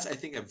 So that's, I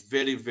think, a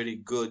very, very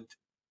good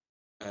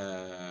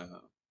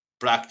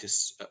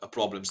practice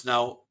problems.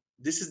 Now,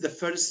 this is the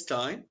first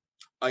time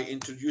I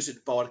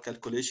introduced power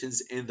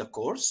calculations in the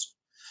course.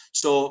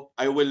 So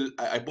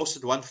I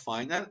posted one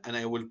final and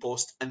I will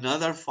post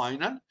another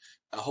final,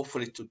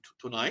 hopefully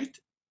tonight.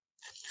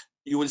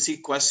 You will see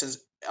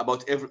questions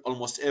about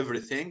almost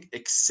everything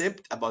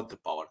except about the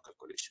power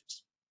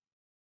calculations.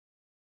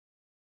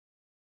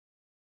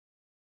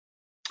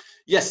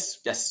 Yes,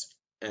 yes.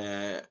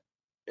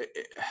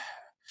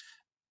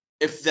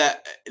 If the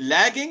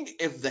lagging,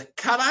 if the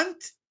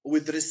current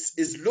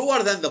is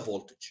lower than the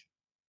voltage.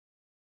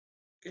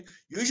 Okay.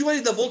 Usually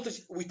the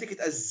voltage, we take it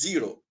as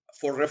 0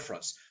 for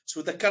reference.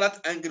 So the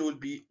current angle will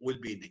be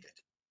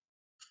negative.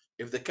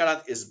 If the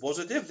current is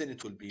positive, then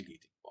it will be leading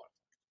part.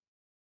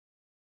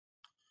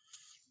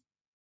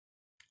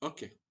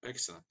 Okay,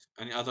 excellent.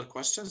 Any other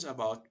questions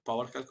about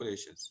power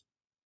calculations?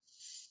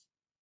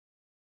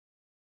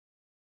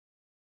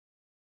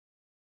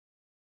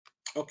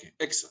 Okay,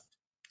 excellent.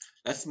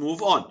 Let's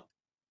move on.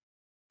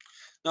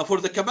 Now for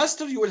the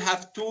capacitor, you will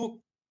have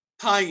two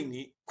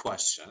tiny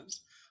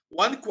questions.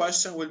 One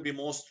question will be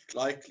most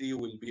likely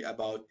will be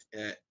about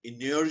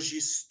energy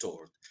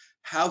stored.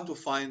 How to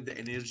find the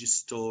energy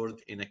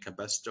stored in a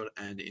capacitor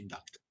and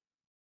inductor.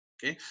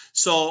 Okay,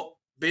 so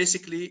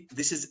basically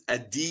this is a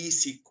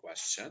DC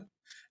question.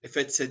 If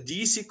it's a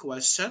DC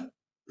question,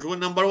 rule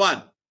number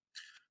one,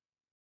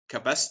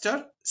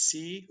 capacitor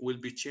C will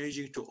be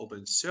changing to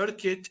open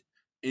circuit,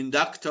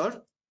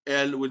 inductor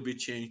L will be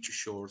changed to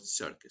short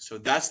circuit. So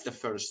that's the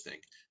first thing.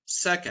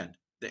 Second,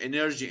 the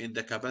energy in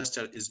the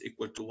capacitor is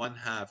equal to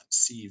 1/2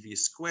 CV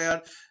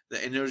squared.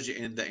 The energy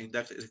in the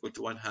inductor is equal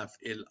to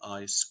 1/2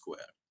 Li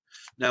squared.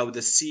 Now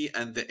the C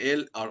and the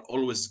L are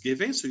always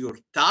given, so your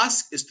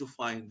task is to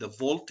find the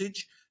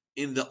voltage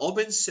in the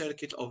open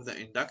circuit of the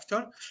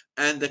inductor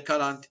and the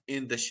current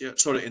in the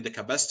in the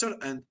capacitor,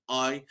 and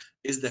I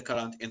is the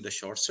current in the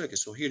short circuit.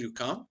 So here you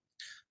come,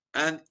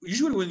 and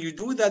usually when you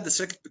do that, the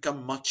circuit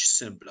becomes much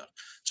simpler.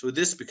 So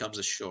this becomes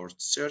a short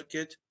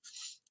circuit.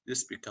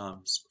 This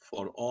becomes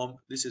 4 ohm.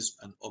 This is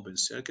an open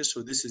circuit.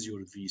 So this is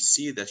your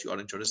VC that you are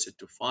interested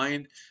to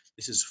find.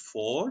 This is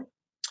 4.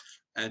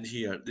 And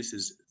here, this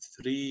is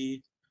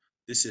 3.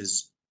 This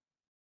is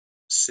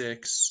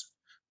 6.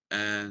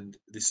 And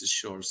this is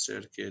short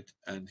circuit.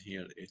 And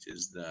here it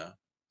is the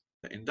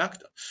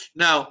inductor.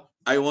 Now,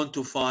 I want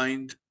to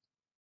find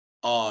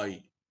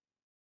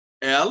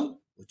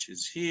IL, which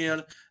is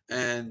here,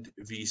 and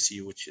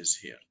VC, which is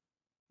here.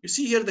 You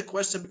see here the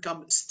question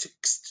becomes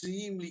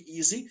extremely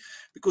easy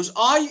because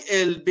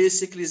IL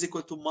basically is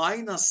equal to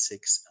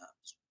 -6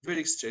 amps.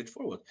 Very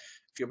straightforward.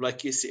 If you apply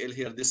KCL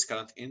here, this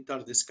current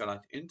enter, this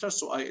current enter.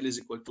 So IL is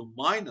equal to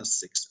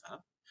 -6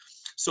 amps.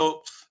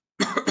 So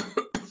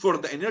for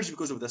the energy,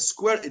 because of the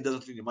square, it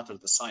doesn't really matter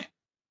the sign.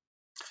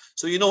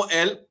 So you know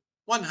L,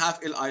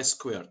 1/2 Li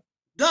squared.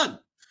 Done.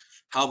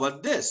 How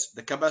about this?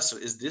 The capacitor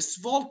is this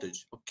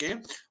voltage. Okay.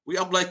 We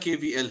apply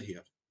KVL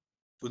here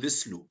to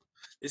this loop.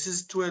 This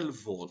is 12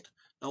 volt.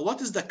 Now, what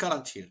is the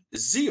current here?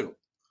 It's 0.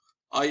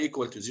 I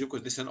equal to 0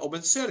 because this is an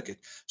open circuit.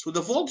 So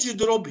the voltage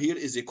drop here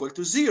is equal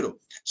to 0.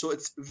 So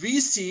it's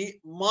VC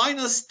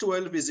minus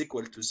 12 is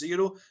equal to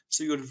 0.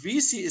 So your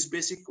VC is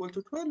basically equal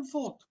to 12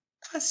 volt.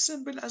 As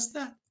simple as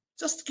that.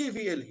 Just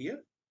KVL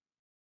here.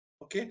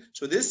 Okay,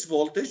 so this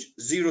voltage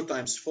 0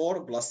 times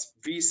 4 plus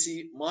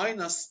VC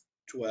minus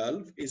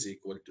 12 is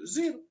equal to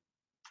 0.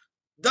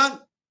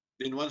 Done.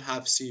 Then 1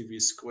 half CV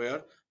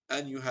square,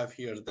 and you have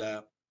here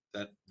the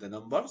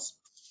numbers.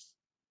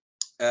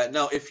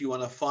 Now, if you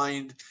want to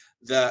find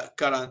the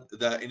current,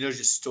 the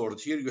energy stored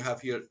here, you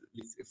have here,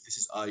 if this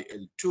is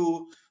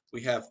IL2,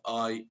 we have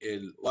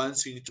IL1,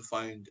 so you need to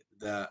find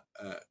the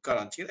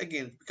current here.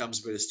 Again, it becomes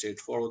very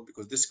straightforward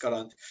because this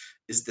current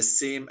is the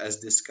same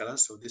as this current.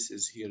 So this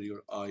is here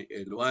your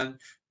IL1.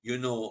 You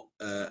know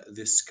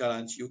this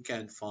current, you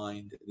can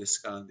find this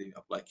current, then you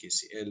apply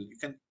KCL. You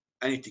can,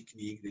 any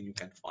technique, then you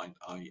can find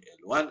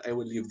IL1. I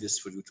will leave this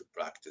for you to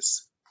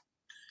practice.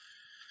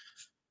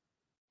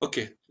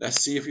 Okay,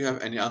 let's see if you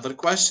have any other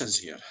questions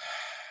here.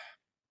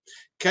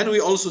 Can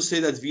we also say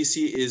that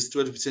VC is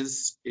 12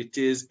 since it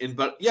is in,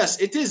 yes,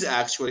 it is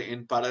actually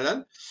in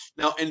parallel.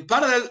 Now, in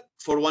parallel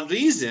for one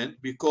reason,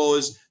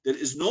 because there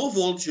is no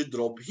voltage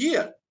drop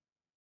here.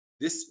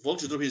 This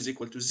voltage drop is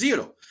equal to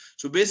 0.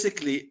 So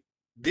basically,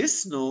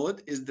 this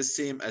node is the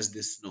same as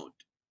this node,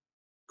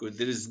 because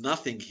there is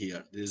nothing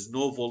here. There is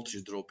no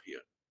voltage drop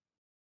here.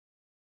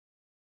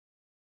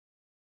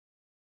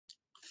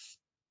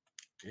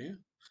 Okay.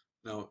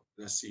 Now,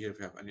 let's see if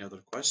we have any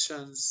other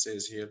questions. It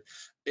says here,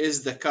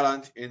 is the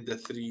current in the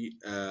 3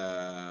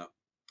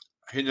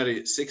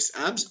 Henry 6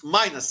 amps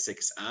minus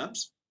 6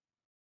 amps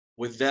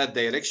with that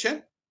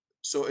direction?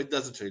 So it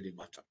doesn't really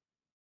matter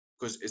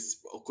because it's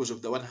because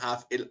of the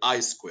 1/2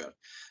 Li square.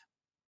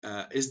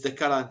 Is the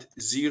current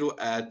 0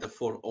 at the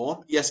 4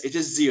 ohm? Yes, it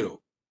is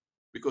 0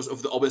 because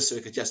of the open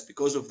circuit. Yes,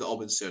 because of the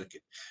open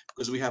circuit.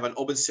 Because we have an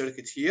open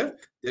circuit here,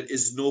 there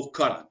is no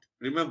current.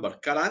 Remember,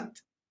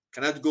 current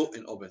cannot go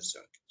in open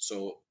circuit.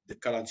 So the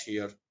current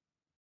here,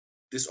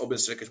 this open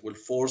circuit will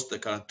force the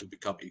current to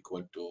become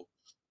equal to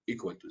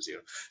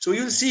 0. So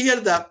you'll see here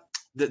that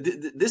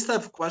this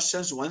type of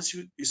questions, once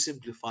you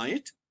simplify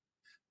it,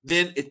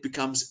 then it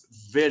becomes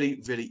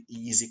very, very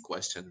easy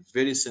question,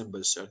 very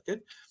simple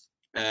circuit.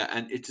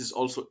 And it is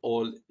also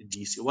all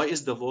DC. Why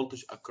is the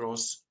voltage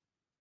across,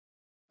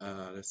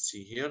 let's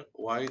see here,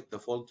 why the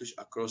voltage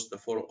across the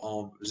 4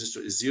 ohm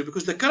resistor is 0?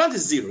 Because the current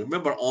is 0.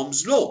 Remember,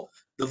 Ohm's law.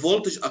 The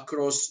voltage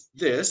across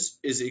this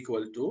is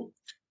equal to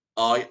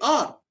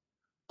IR.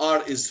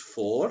 R is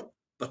 4,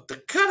 but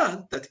the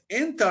current that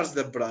enters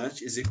the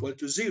branch is equal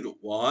to 0.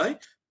 Why?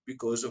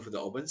 Because of the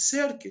open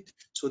circuit.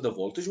 So the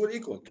voltage will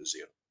equal to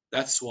 0.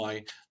 That's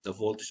why the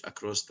voltage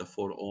across the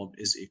 4 ohm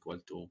is equal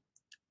to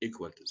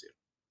 0.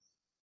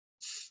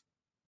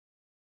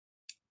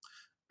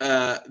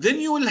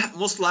 Then you will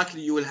most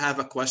likely you will have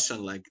a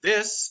question like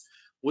this,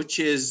 which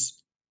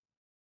is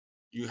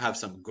you have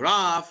some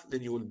graph,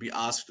 then you will be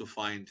asked to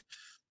find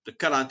the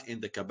current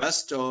in the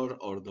capacitor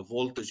or the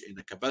voltage in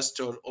the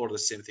capacitor, or the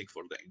same thing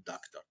for the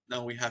inductor.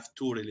 Now we have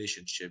two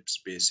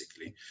relationships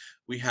basically.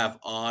 We have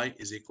I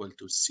is equal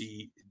to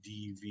C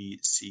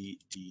dV C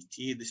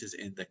dt. This is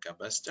in the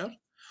capacitor.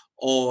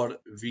 Or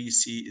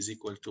VC is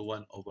equal to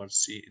 1 over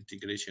C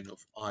integration of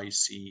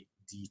IC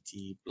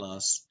dt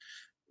plus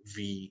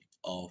V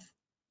of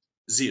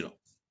 0.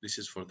 This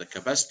is for the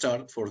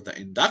capacitor. For the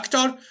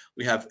inductor,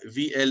 we have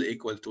VL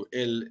equal to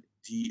L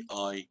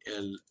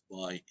DIL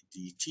by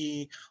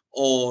dt,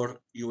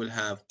 or you will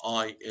have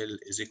IL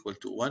is equal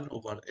to 1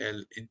 over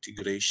L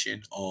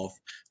integration of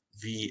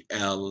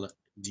VL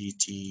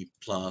dt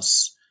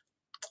plus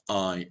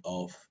I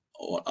of,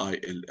 or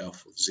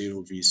ILF of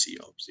 0, VC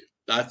of 0.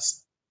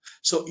 That's,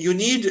 so you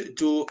need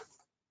to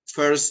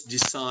first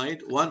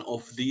decide one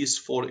of these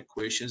 4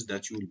 equations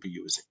that you will be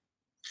using.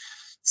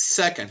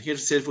 Second, here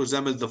says, for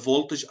example, the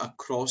voltage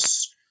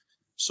across.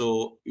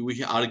 So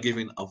we are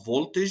given a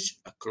voltage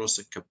across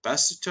a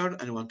capacitor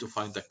and we want to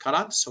find the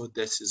current. So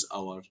this is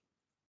our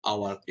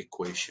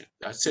equation.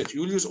 That's it.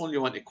 You'll use only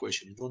one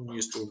equation. You don't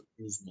use to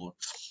use more.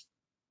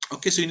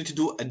 Okay, so you need to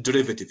do a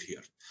derivative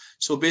here.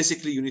 So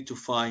basically you need to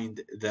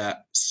find the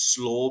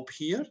slope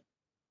here.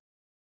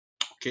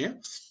 Okay,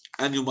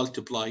 and you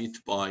multiply it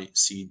by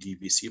C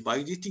dVC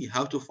by dt.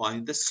 How to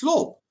find the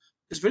slope?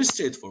 It's very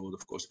straightforward,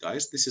 of course,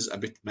 guys. This is a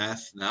bit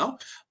math now,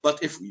 but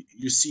if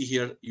you see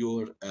here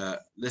your,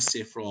 let's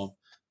say from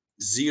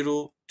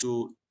 0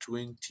 to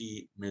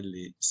 20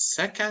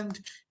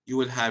 millisecond, you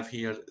will have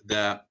here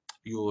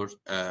your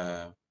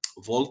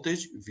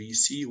voltage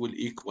VC will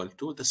equal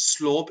to, the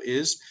slope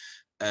is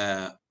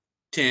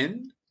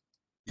 10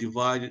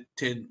 divided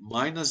 10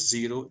 minus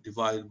 0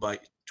 divided by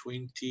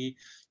 20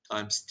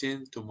 times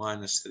 10 to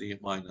minus 3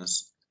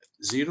 minus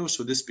 0.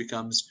 So this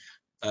becomes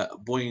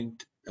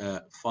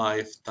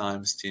 0.5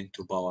 times 10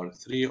 to power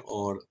 3,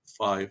 or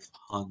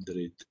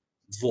 500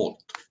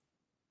 volt.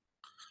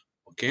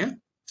 Okay,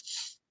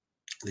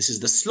 this is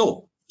the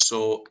slope.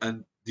 So,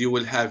 and you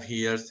will have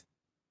here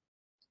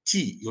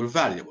t, your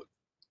variable,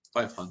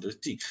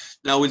 500t.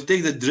 Now we'll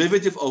take the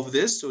derivative of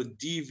this. So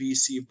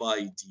dvc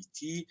by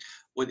dt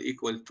will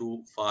equal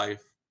to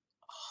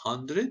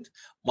 500.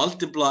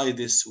 Multiply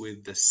this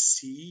with the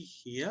c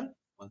here.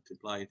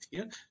 Multiply it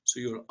here. So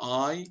your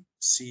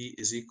IC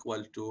is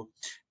equal to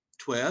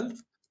 12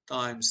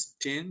 times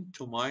 10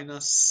 to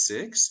minus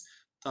 6.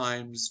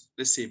 times,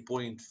 let's say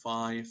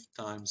 0.5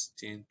 times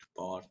 10 to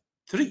the power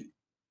 3.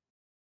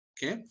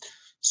 Okay,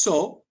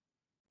 so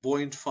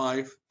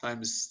 0.5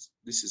 times,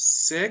 this is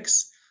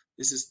 6,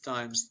 this is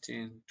times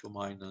 10 to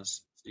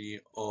minus 3,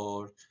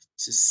 or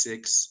this is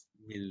 6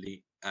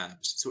 milliamps.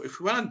 So if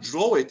we want to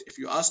draw it, if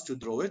you ask to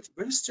draw it,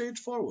 very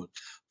straightforward.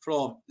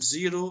 From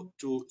 0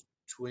 to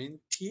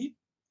 20,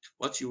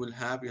 what you will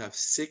have, you have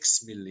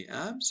 6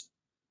 milliamps,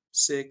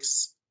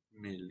 6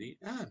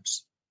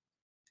 milliamps.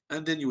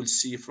 And then you will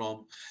see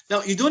from,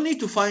 now you don't need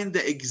to find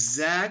the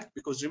exact,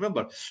 because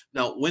remember,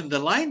 now when the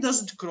line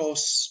doesn't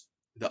cross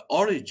the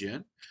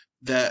origin,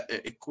 the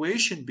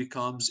equation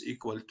becomes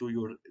equal to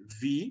your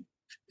V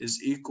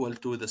is equal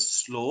to the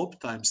slope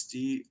times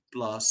T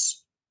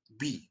plus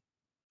B.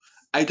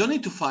 I don't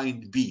need to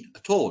find B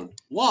at all.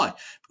 Why?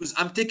 Because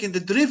I'm taking the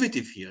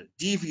derivative here,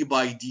 dV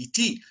by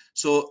dt.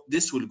 So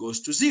this will goes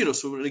to 0.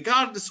 So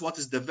regardless what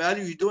is the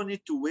value, you don't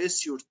need to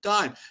waste your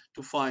time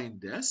to find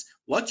this.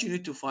 What you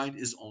need to find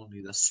is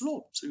only the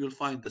slope. So you'll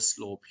find the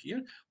slope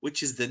here,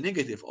 which is the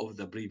negative of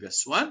the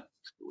previous one.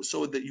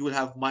 So that you will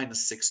have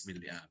minus 6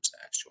 milliamps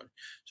actually.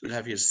 So you'll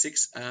have here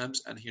 6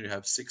 amps, and here you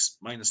have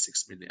minus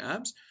 6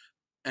 milliamps,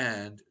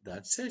 and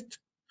that's it.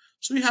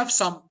 So we have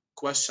some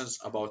questions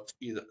about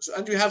either,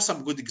 and we have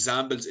some good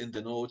examples in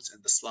the notes,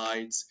 in the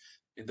slides,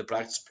 in the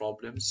practice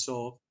problems.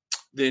 So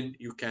then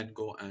you can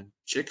go and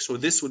check. So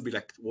this would be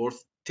like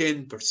worth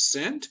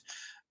 10%,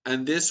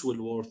 and this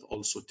will worth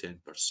also 10%.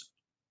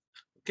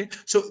 Okay,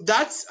 so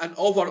that's an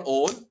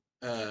overall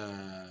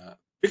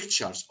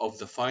pictures of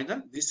the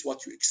final. This is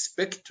what you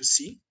expect to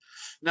see.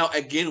 Now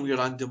again, we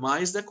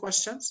randomize the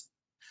questions.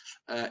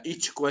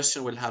 Each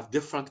question will have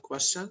different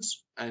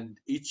questions, and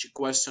each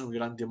question we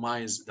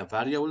randomize the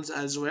variables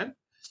as well.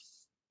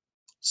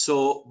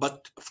 So,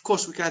 but of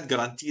course, we can't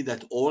guarantee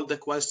that all the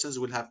questions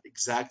will have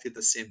exactly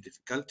the same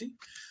difficulty.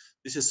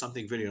 This is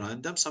something very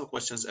random. Some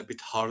questions a bit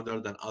harder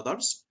than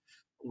others.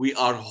 We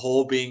are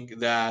hoping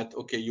that,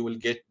 okay, you will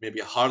get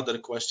maybe harder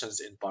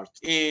questions in part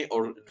A,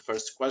 or in the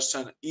first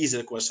question,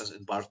 easier questions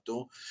in part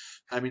 2.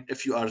 I mean,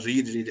 if you are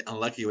really, really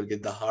unlucky, you will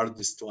get the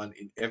hardest one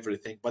in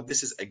everything. But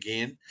this is,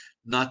 again,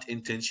 not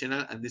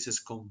intentional, and this is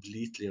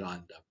completely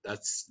random.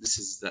 This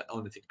is the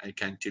only thing I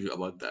can tell you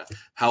about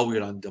how we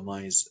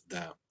randomize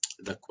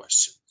the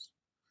questions.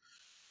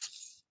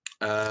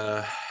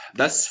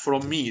 That's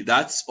from me.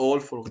 That's all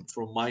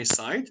from my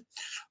side.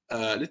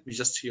 Let me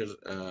just here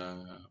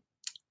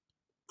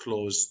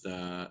close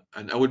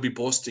and I will be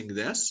posting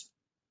this.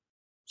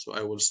 So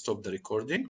I will stop the recording.